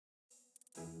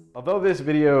Although this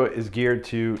video is geared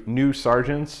to new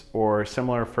sergeants or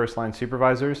similar first-line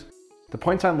supervisors, the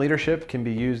points on leadership can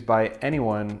be used by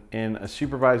anyone in a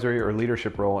supervisory or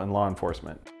leadership role in law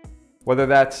enforcement. Whether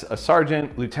that's a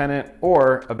sergeant, lieutenant,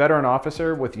 or a veteran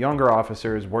officer with younger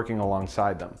officers working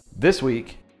alongside them. This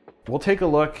week, we'll take a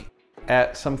look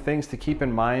at some things to keep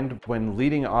in mind when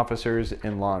leading officers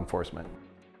in law enforcement.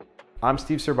 I'm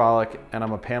Steve Serbalik, and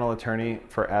I'm a panel attorney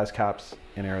for ASCOPS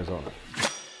in Arizona.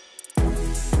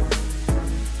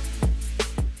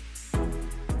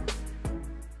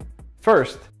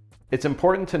 First, it's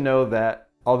important to know that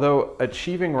although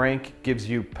achieving rank gives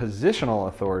you positional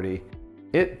authority,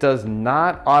 it does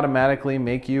not automatically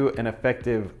make you an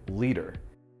effective leader.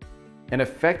 An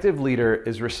effective leader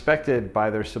is respected by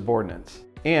their subordinates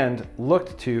and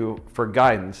looked to for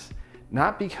guidance,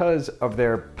 not because of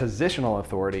their positional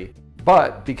authority,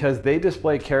 but because they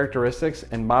display characteristics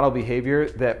and model behavior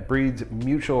that breeds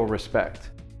mutual respect.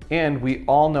 And we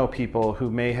all know people who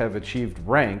may have achieved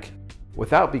rank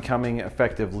without becoming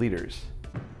effective leaders.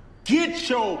 Get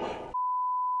your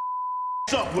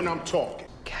up when I'm talking.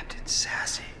 Captain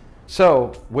Sassy.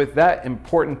 So, with that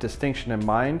important distinction in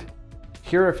mind,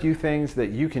 here are a few things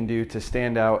that you can do to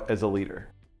stand out as a leader.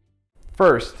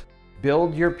 First,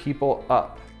 build your people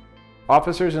up.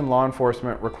 Officers in law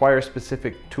enforcement require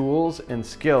specific tools and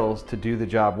skills to do the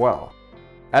job well.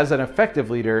 As an effective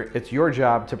leader, it's your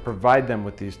job to provide them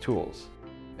with these tools.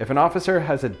 If an officer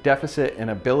has a deficit in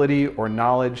ability or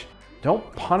knowledge,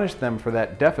 don't punish them for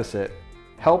that deficit,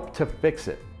 help to fix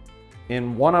it.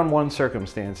 In one-on-one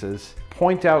circumstances,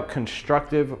 point out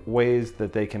constructive ways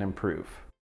that they can improve.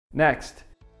 Next,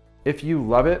 if you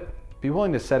love it, be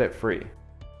willing to set it free.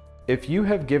 If you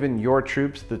have given your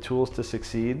troops the tools to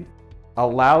succeed,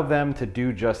 allow them to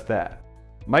do just that.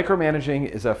 Micromanaging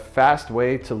is a fast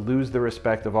way to lose the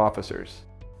respect of officers.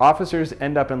 Officers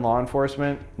end up in law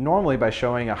enforcement normally by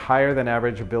showing a higher than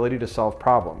average ability to solve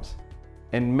problems.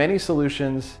 And many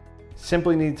solutions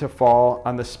simply need to fall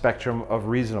on the spectrum of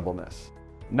reasonableness,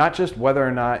 not just whether or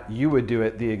not you would do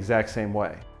it the exact same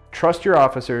way. Trust your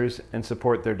officers and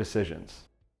support their decisions.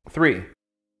 3,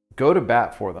 go to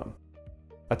bat for them.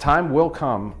 A time will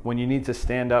come when you need to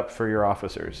stand up for your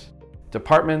officers.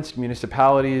 Departments,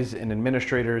 municipalities, and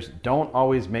administrators don't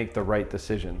always make the right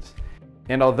decisions.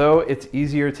 And although it's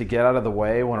easier to get out of the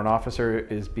way when an officer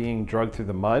is being dragged through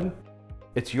the mud,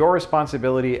 it's your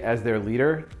responsibility as their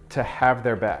leader to have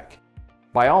their back.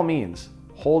 By all means,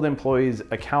 hold employees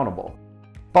accountable.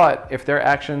 But if their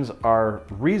actions are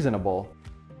reasonable,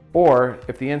 or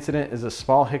if the incident is a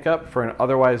small hiccup for an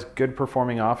otherwise good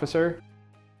performing officer,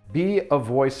 be a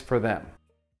voice for them.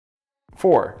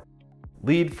 4,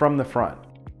 lead from the front.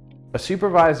 A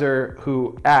supervisor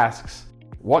who asks,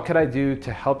 "What could I do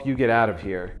to help you get out of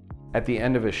here?" at the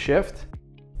end of a shift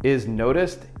is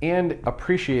noticed and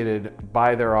appreciated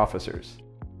by their officers.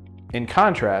 In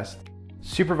contrast,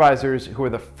 supervisors who are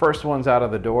the first ones out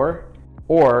of the door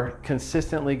or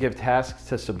consistently give tasks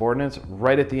to subordinates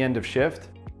right at the end of shift,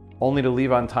 only to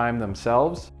leave on time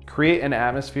themselves, create an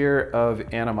atmosphere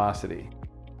of animosity.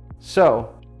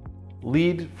 So,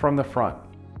 lead from the front.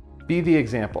 Be the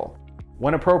example.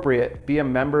 When appropriate, be a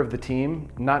member of the team,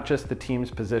 not just the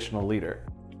team's positional leader.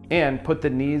 And put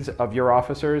the needs of your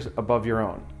officers above your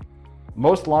own.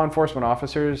 Most law enforcement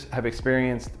officers have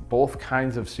experienced both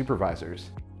kinds of supervisors.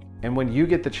 And when you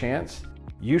get the chance,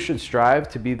 you should strive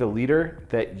to be the leader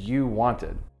that you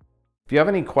wanted. If you have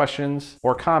any questions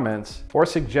or comments or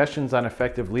suggestions on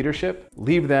effective leadership,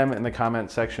 leave them in the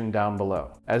comment section down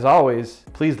below. As always,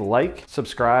 please like,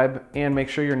 subscribe, and make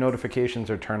sure your notifications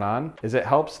are turned on, as it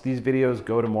helps these videos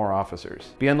go to more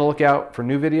officers. Be on the lookout for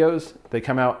new videos. They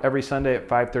come out every Sunday at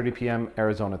 5:30 p.m.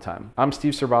 Arizona time. I'm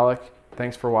Steve Serbalik.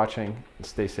 Thanks for watching, and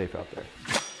stay safe out there.